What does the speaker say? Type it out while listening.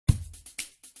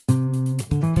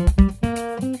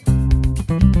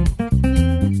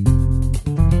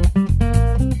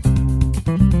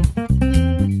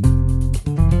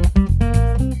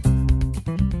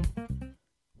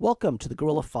Welcome to the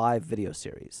Gorilla 5 video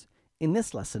series. In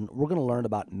this lesson, we're going to learn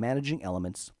about managing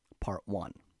elements, part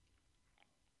 1.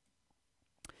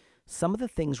 Some of the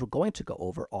things we're going to go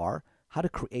over are how to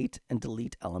create and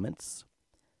delete elements,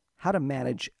 how to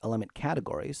manage element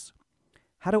categories,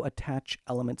 how to attach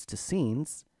elements to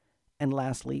scenes, and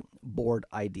lastly, board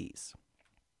IDs.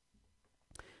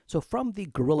 So from the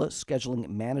Gorilla Scheduling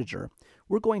Manager,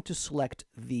 we're going to select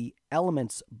the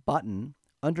Elements button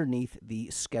underneath the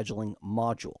Scheduling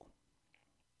module.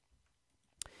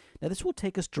 Now this will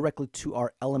take us directly to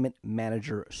our Element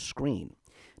Manager screen.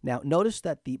 Now notice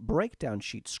that the breakdown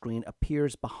sheet screen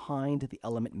appears behind the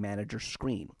Element Manager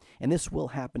screen, and this will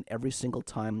happen every single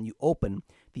time you open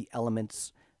the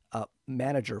Elements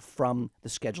Manager from the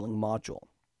Scheduling module.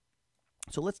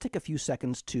 So let's take a few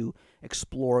seconds to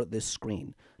explore this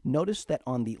screen. Notice that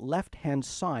on the left-hand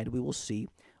side we will see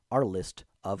our list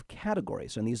of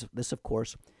categories, and this of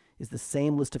course is the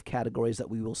same list of categories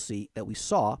that we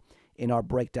saw in our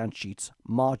breakdown sheets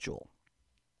module.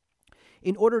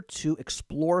 In order to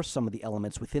explore some of the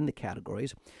elements within the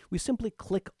categories, we simply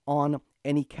click on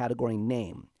any category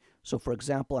name. So for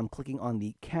example, I'm clicking on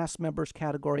the cast members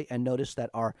category, and notice that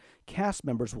our cast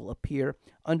members will appear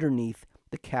underneath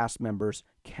the cast members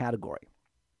category.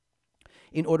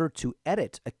 In order to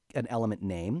edit an element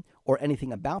name or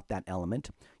anything about that element,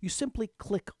 you simply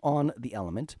click on the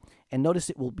element, and notice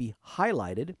it will be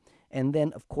highlighted, and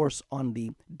then of course on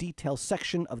the details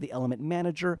section of the Element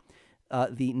Manager,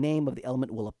 the name of the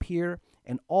element will appear,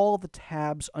 and all the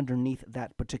tabs underneath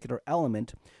that particular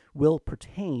element will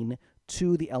pertain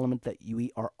to the element that you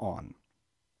are on.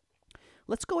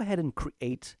 Let's go ahead and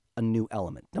create a new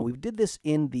element. Now we did this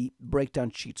in the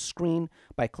breakdown sheet screen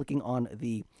by clicking on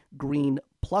the green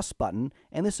plus button,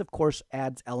 and this of course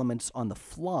adds elements on the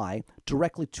fly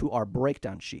directly to our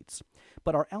breakdown sheets.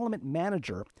 But our Element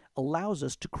Manager allows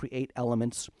us to create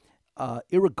elements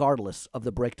irregardless of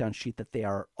the breakdown sheet that they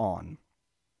are on.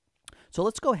 So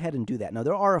let's go ahead and do that. Now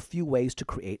there are a few ways to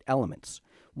create elements.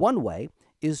 One way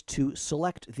is to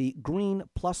select the green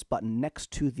plus button next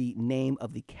to the name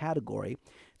of the category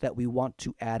that we want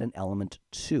to add an element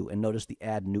to, and notice the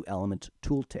Add New Element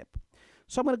tooltip.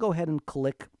 So I'm going to go ahead and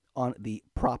click on the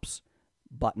Props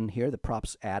button here, the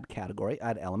Props Add category,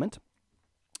 Add Element.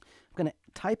 I'm going to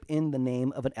type in the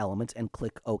name of an element and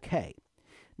click OK.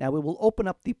 Now we will open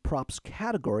up the Props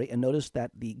category, and notice that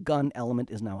the gun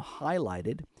element is now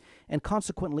highlighted, and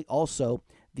consequently also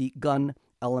the gun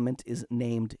element is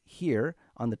named here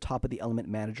on the top of the Element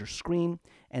Manager screen,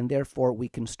 and therefore we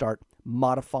can start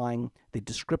modifying the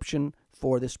description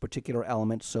for this particular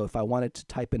element. So if I wanted to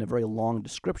type in a very long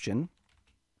description,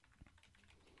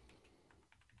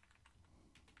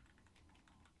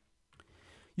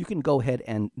 you can go ahead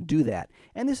and do that.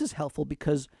 And this is helpful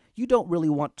because you don't really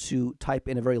want to type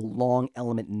in a very long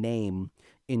element name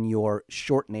in your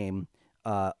short name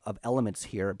of elements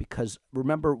here, because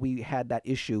remember we had that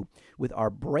issue with our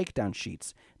breakdown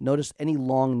sheets. Notice any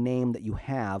long name that you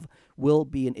have will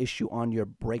be an issue on your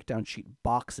breakdown sheet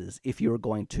boxes if you're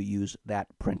going to use that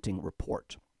printing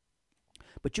report.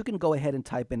 But you can go ahead and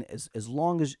type in as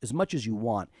much as you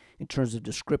want in terms of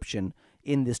description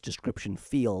in this description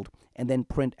field, and then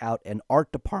print out an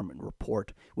art department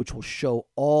report which will show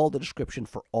all the description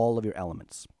for all of your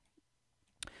elements.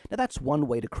 Now that's one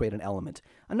way to create an element.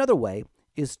 Another way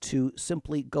is to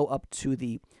simply go up to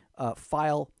the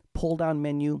File pull-down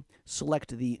menu,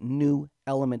 select the New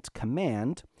Element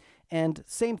command, and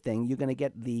same thing, you're going to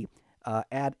get the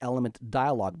Add Element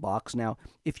dialog box. Now,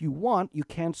 if you want, you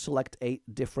can select a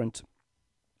different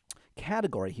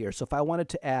category here. So if I wanted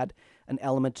to add an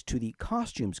element to the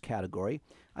Costumes category,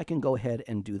 I can go ahead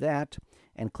and do that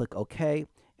and click OK,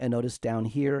 and notice down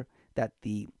here that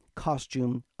the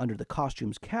costume, under the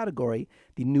Costumes category,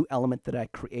 the new element that I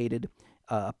created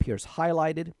appears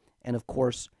highlighted, and of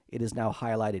course it is now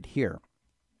highlighted here.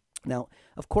 Now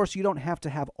of course you don't have to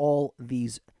have all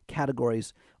these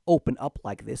categories open up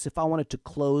like this. If I wanted to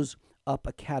close up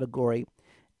a category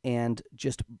and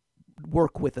just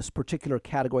work with this particular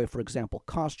category, for example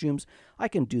costumes, I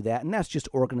can do that, and that's just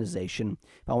organization.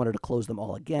 If I wanted to close them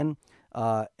all again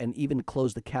and even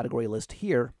close the category list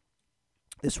here,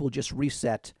 this will just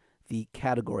reset the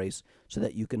categories so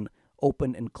that you can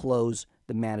open and close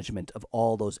the management of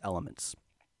all those elements.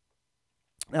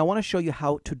 Now I want to show you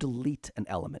how to delete an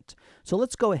element. So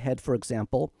let's go ahead, for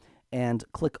example, and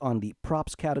click on the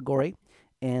Props category,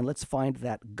 and let's find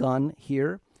that gun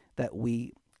here that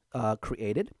we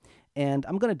created, and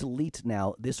I'm going to delete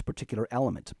now this particular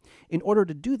element. In order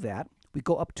to do that, we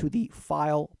go up to the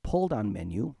File pull-down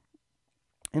menu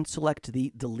and select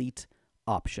the Delete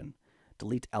option,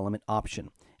 Delete Element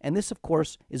option. And this, of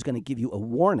course, is going to give you a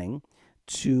warning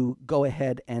to go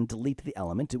ahead and delete the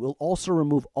element. It will also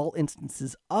remove all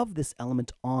instances of this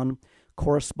element on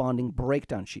corresponding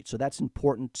breakdown sheets. So that's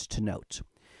important to note.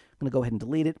 I'm going to go ahead and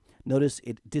delete it. Notice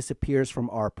it disappears from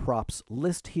our props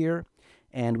list here,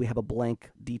 and we have a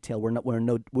blank detail.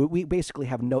 We basically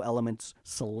have no elements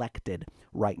selected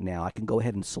right now. I can go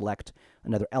ahead and select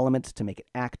another element to make it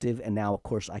active, and now, of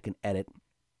course, I can edit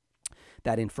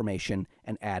that information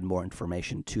and add more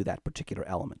information to that particular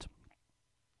element.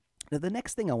 Now, the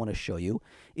next thing I want to show you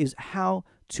is how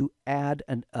to add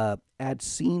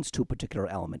scenes to a particular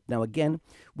element. Now, again,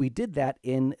 we did that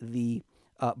in the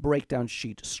breakdown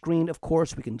sheet screen. Of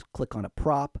course, we can click on a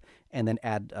prop and then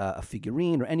add a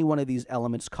figurine or any one of these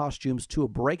elements, costumes, to a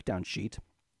breakdown sheet.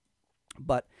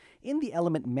 But in the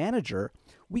element manager,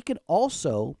 we can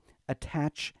also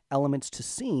attach elements to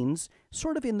scenes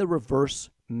sort of in the reverse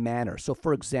manner. So,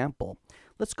 for example,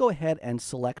 let's go ahead and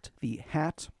select the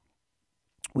hat,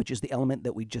 which is the element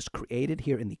that we just created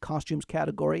here in the costumes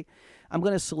category. I'm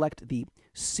going to select the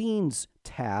scenes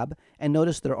tab, and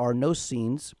notice there are no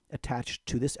scenes attached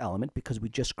to this element because we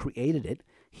just created it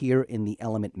here in the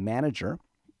element manager.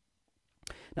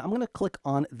 Now I'm going to click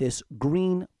on this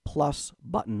green plus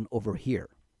button over here.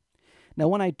 Now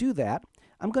when I do that,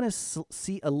 I'm going to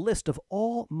see a list of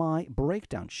all my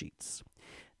breakdown sheets.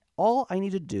 All I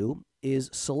need to do is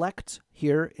select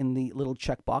here in the little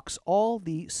checkbox all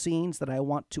the scenes that I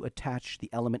want to attach the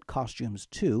element costumes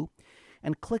to,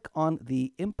 and click on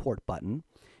the import button.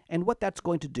 And what that's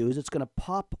going to do is it's going to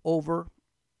pop over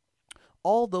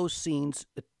all those scenes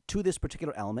to this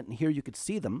particular element, and here you can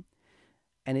see them.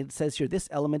 And it says here, this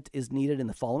element is needed in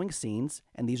the following scenes,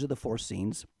 and these are the 4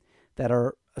 scenes that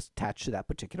are attached to that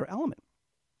particular element.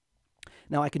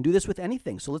 Now I can do this with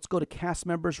anything. So let's go to cast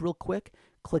members real quick,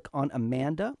 click on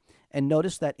Amanda, and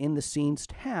notice that in the scenes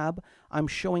tab, I'm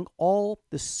showing all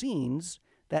the scenes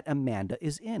that Amanda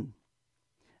is in.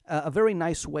 A very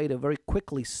nice way to very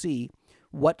quickly see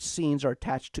what scenes are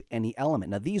attached to any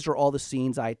element. Now these are all the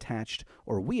scenes I attached,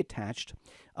 or we attached,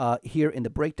 here in the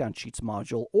breakdown sheets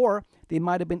module, or they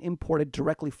might have been imported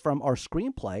directly from our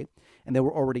screenplay, and they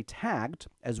were already tagged,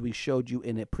 as we showed you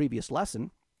in a previous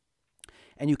lesson,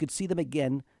 and you can see them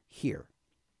again here.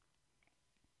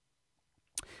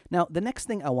 Now, the next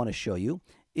thing I want to show you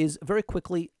is very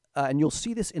quickly, and you'll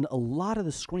see this in a lot of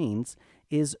the screens,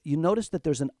 is you notice that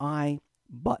there's an I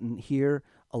button here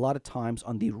a lot of times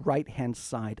on the right-hand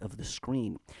side of the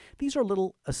screen. These are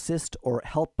little assist or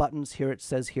help buttons here. It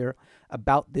says here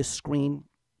about this screen.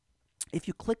 If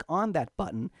you click on that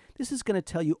button, this is going to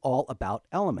tell you all about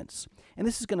elements. And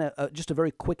this is going to just a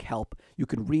very quick help. You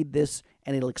can read this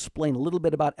and it'll explain a little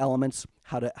bit about elements,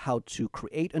 how to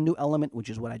create a new element, which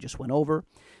is what I just went over,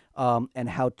 and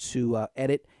how to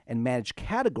edit and manage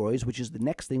categories, which is the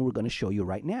next thing we're going to show you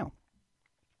right now.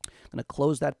 I'm going to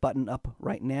close that button up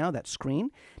right now, that screen.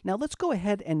 Now let's go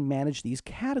ahead and manage these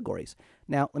categories.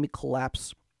 Now let me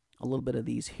collapse a little bit of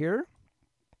these here.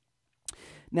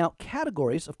 Now,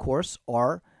 categories, of course,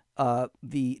 are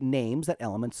the names that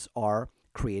elements are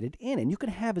created in, and you can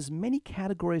have as many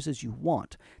categories as you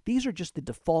want. These are just the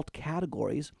default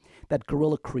categories that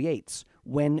Gorilla creates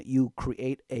when you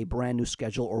create a brand new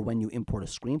schedule or when you import a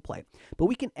screenplay. But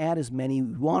we can add as many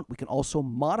we want. We can also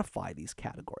modify these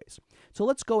categories. So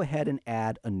let's go ahead and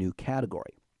add a new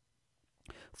category.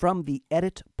 From the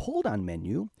Edit pull-down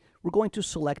menu, we're going to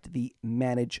select the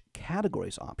Manage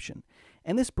Categories option.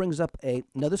 And this brings up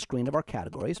another screen of our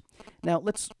categories. Now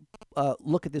let's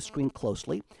look at this screen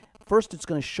closely. First, it's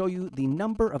going to show you the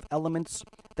number of elements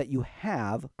that you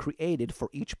have created for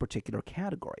each particular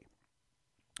category.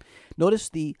 Notice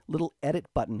the little edit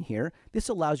button here. This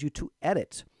allows you to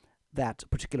edit that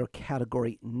particular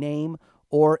category name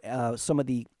or some of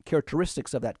the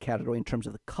characteristics of that category in terms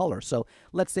of the color. So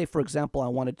let's say, for example, I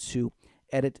wanted to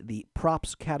edit the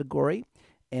props category,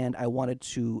 and I wanted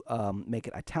to make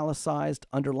it italicized,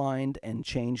 underlined, and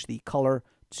change the color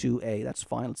to that's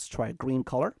fine, let's try a green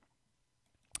color.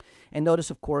 And notice,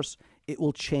 of course, it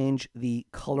will change the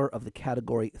color of the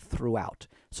category throughout.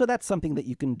 So that's something that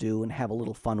you can do and have a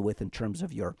little fun with in terms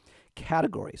of your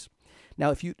categories.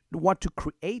 Now, if you want to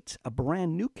create a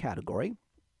brand new category,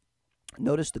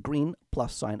 notice the green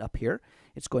plus sign up here.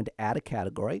 It's going to add a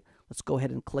category. Let's go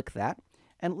ahead and click that.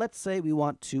 And let's say we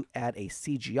want to add a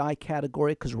CGI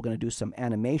category because we're going to do some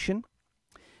animation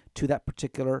to that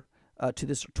particular,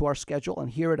 to our schedule. And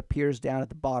here it appears down at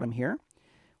the bottom here.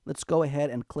 Let's go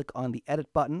ahead and click on the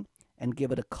Edit button and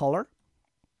give it a color.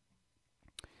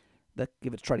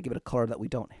 Try to give it a color that we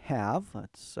don't have.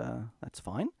 That's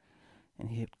fine. And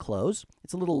hit close.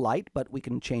 It's a little light, but we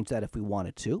can change that if we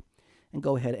wanted to. and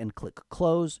go ahead and click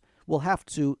close. We'll have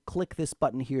to click this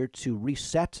button here to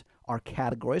reset our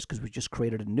categories because we just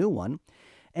created a new one.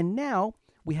 And now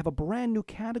we have a brand new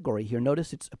category here.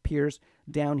 Notice it appears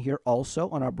down here also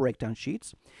on our breakdown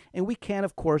sheets. And we can,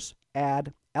 of course,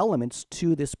 add elements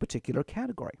to this particular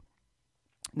category.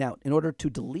 Now, in order to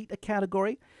delete a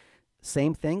category,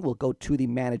 same thing. We'll go to the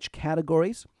Manage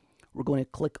Categories. We're going to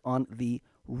click on the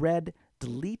red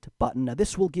Delete button. Now,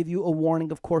 this will give you a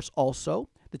warning, of course, also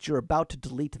that you're about to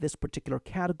delete this particular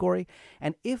category.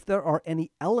 And if there are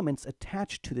any elements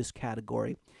attached to this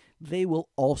category, they will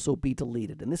also be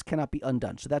deleted. And this cannot be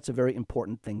undone. So that's a very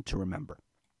important thing to remember.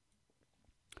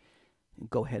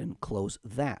 Go ahead and close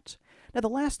that. Now, the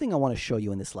last thing I want to show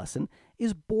you in this lesson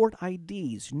is board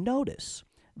IDs. Notice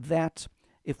that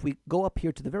if we go up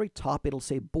here to the very top, it'll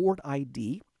say board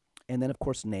ID, and then, of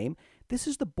course, name. This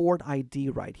is the board ID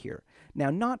right here. Now,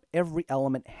 not every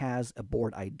element has a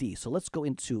board ID. So let's go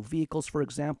into Vehicles, for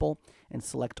example, and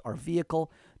select our vehicle.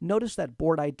 Notice that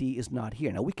board ID is not here.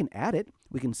 Now, we can add it.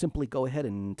 We can simply go ahead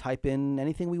and type in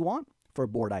anything we want for a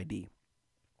board ID.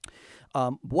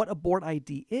 What a board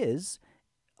ID is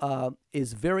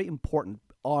very important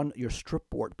on your strip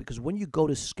board, because when you go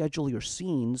to schedule your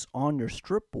scenes on your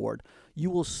strip board, you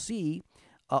will see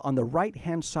on the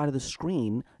right-hand side of the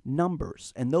screen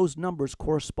numbers, and those numbers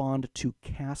correspond to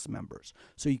cast members.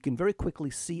 So you can very quickly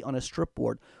see on a strip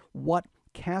board what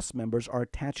cast members are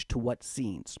attached to what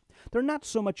scenes. They're not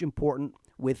so much important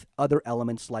with other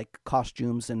elements like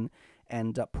costumes and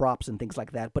props and things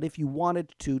like that, but if you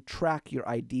wanted to track your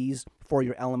IDs for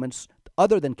your elements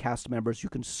other than cast members, you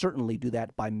can certainly do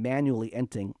that by manually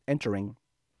entering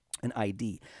an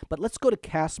ID. But let's go to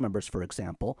cast members, for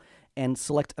example, and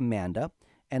select Amanda.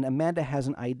 And Amanda has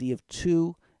an ID of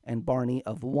 2, and Barney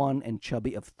of 1, and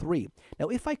Chubby of 3. Now,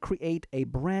 if I create a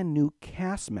brand new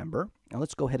cast member, now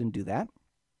let's go ahead and do that.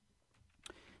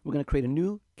 We're going to create a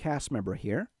new cast member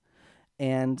here.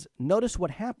 And notice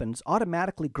what happens.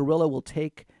 Automatically, Gorilla will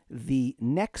take the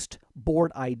next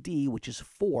board ID, which is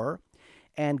 4,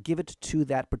 and give it to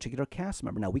that particular cast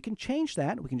member. Now, we can change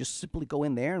that. We can just simply go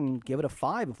in there and give it a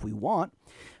 5 if we want.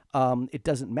 It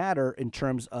doesn't matter in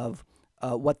terms of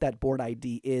what that board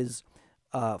ID is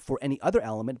for any other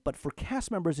element, but for cast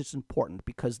members, it's important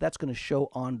because that's going to show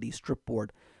on the strip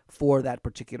board for that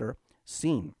particular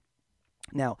scene.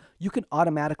 Now, you can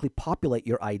automatically populate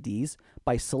your IDs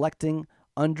by selecting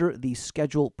under the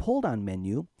Schedule pull-down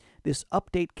menu this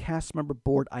Update Cast Member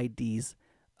Board IDs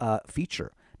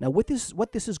feature. Now, what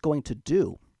this is going to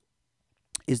do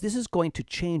is this is going to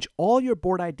change all your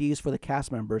board IDs for the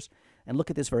cast members, and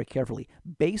look at this very carefully,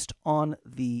 based on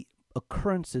the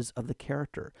occurrences of the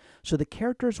character. So the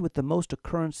characters with the most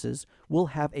occurrences will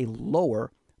have a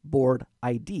lower board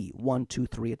ID, 1, 2,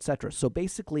 3, etc. So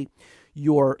basically,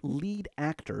 your lead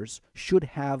actors should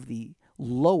have the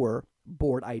lower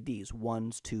board IDs,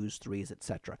 1s, 2s, 3s,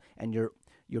 etc. And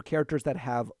your characters that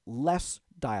have less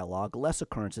dialogue, less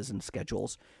occurrences and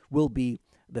schedules will be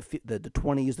the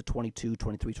 20s, the 22,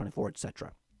 23, 24,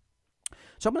 etc.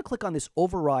 So I'm going to click on this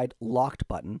Override Locked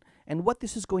button, and what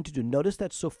this is going to do, notice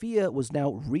that Sophia was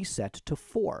now reset to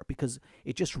 4 because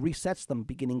it just resets them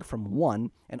beginning from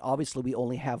 1, and obviously we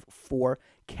only have 4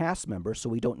 cast members, so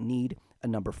we don't need a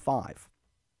number 5.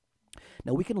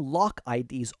 Now we can lock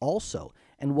IDs also,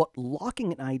 and what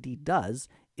locking an ID does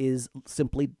is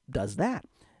simply does that.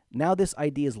 Now this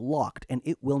ID is locked and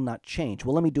it will not change.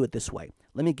 Well, let me do it this way.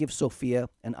 Let me give Sophia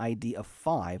an ID of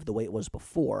 5 the way it was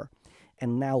before,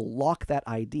 and now lock that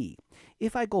ID.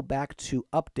 If I go back to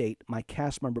update my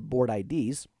cast member board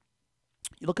IDs,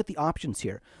 you look at the options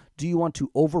here. Do you want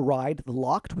to override the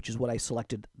locked, which is what I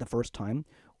selected the first time,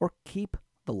 or keep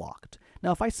the locked?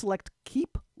 Now, if I select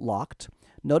keep locked,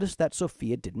 notice that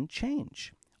Sophia didn't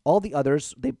change. All the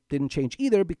others, they didn't change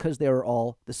either because they were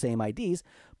all the same IDs,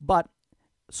 but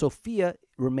Sophia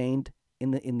remained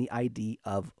in the ID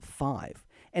of 5.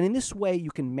 And in this way,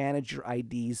 you can manage your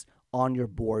IDs on your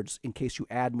boards in case you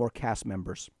add more cast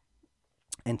members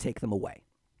and take them away.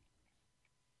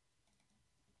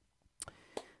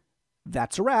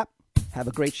 That's a wrap. Have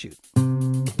a great shoot.